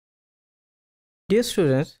Dear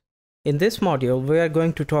students, in this module, we are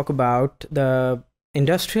going to talk about the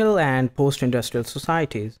industrial and post-industrial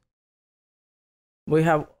societies. We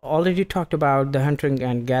have already talked about the hunting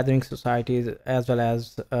and gathering societies as well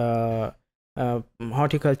as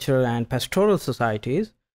horticulture and pastoral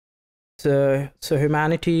societies. So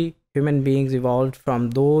human beings evolved from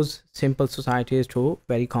those simple societies to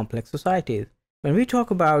very complex societies. When we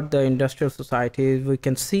talk about the industrial societies, we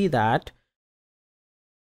can see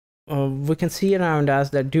around us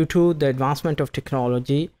that due to the advancement of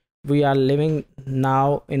technology, we are living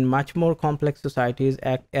now in much more complex societies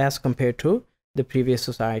as compared to the previous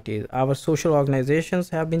societies. Our social organizations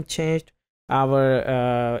have been changed,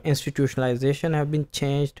 our institutionalization have been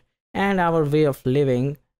changed, and our way of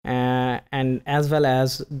living and as well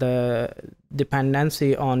as the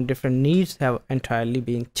dependency on different needs have entirely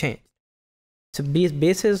been changed. So these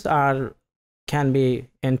bases can be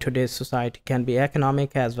in today's society, can be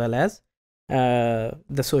economic as well as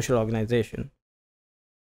the social organization.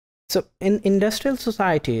 So in industrial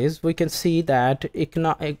societies, we can see that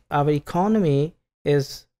our economy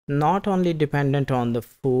is not only dependent on the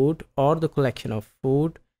food or the collection of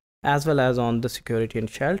food, as well as on the security and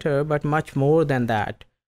shelter, but much more than that.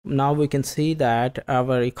 Now we can see that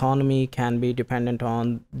our economy can be dependent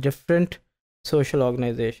on different social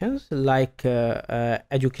organizations like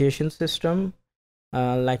education system,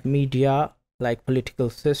 like media, like political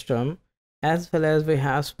system, as well as we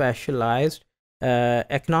have specialized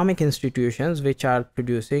economic institutions which are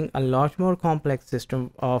producing a lot more complex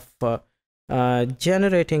system of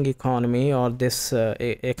generating economy or this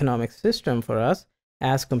economic system for us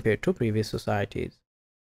as compared to previous societies.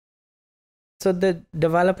 So the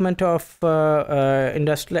development of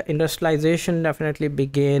industrialization definitely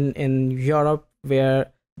began in Europe,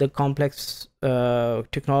 where the complex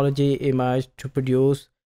technology emerged to produce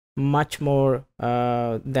much more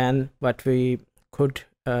than what we could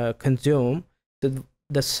consume.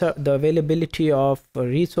 The availability of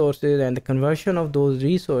resources and the conversion of those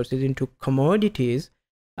resources into commodities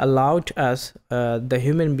allowed us, the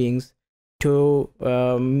human beings, to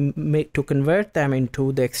convert them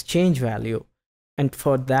into the exchange value. And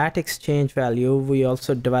for that exchange value, we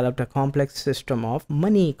also developed a complex system of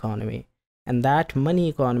money economy. And that money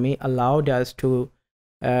economy allowed us to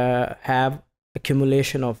have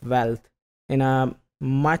accumulation of wealth in a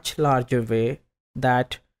much larger way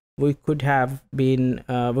that we could have been,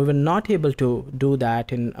 we were not able to do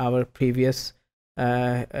that in our previous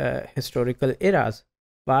historical eras.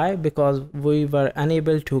 Why? Because we were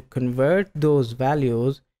unable to convert those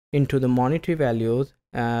values into the monetary values,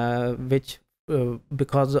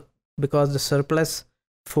 because the surplus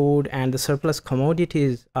food and the surplus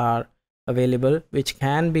commodities are available, which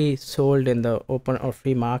can be sold in the open or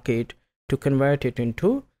free market to convert it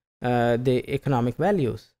into the economic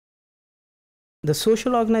values. The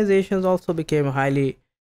social organizations also became highly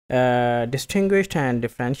distinguished and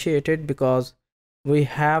differentiated because we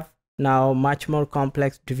have now much more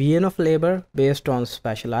complex division of labor based on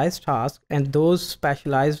specialized tasks, and those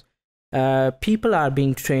specialized people are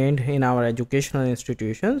being trained in our educational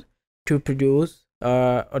institutions to produce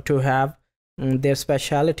or to have their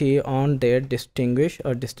specialty on their distinguished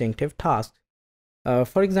or distinctive tasks.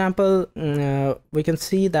 For example, we can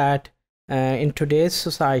see that in today's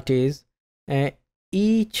societies,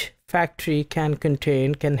 each factory can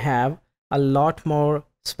have a lot more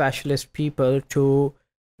specialist people to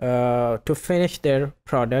finish their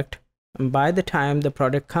product, and by the time the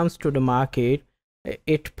product comes to the market,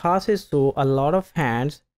 it passes through a lot of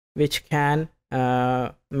hands which can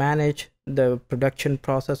manage the production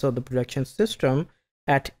process or the production system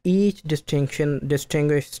at each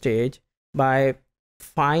distinguished stage by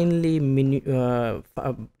finely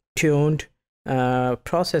tuned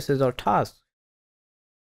processes or tasks.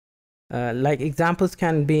 Like examples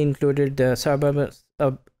can be included the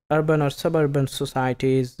urban or suburban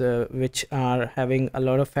societies which are having a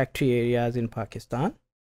lot of factory areas in Pakistan.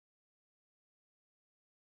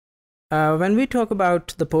 When we talk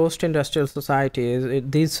about the post-industrial societies,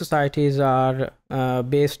 these societies are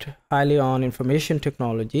based highly on information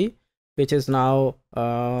technology, which is now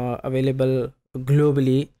available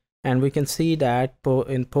globally. And we can see that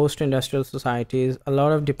in post-industrial societies, a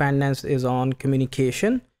lot of dependence is on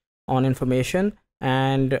communication, on information,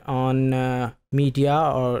 and on media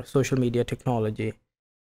or social media technology.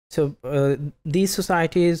 So these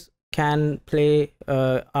societies can play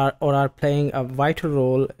are playing a vital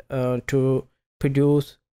role to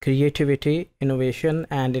produce creativity, innovation,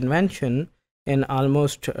 and invention in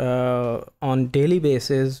almost on daily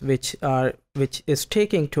basis, which is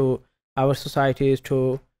taking to our societies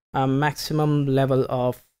to a maximum level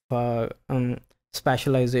of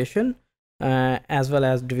specialization as well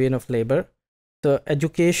as division of labor. So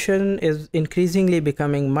education is increasingly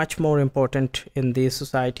becoming much more important in these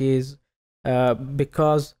societies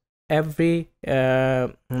because every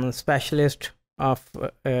specialist of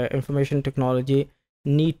information technology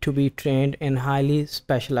need to be trained in highly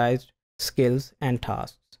specialized skills and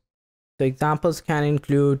tasks. So examples can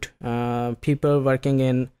include people working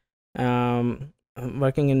in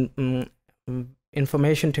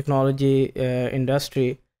information technology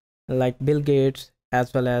industry, like Bill Gates,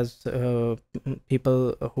 as well as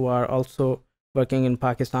people who are also working in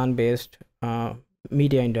Pakistan-based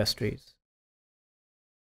media industries.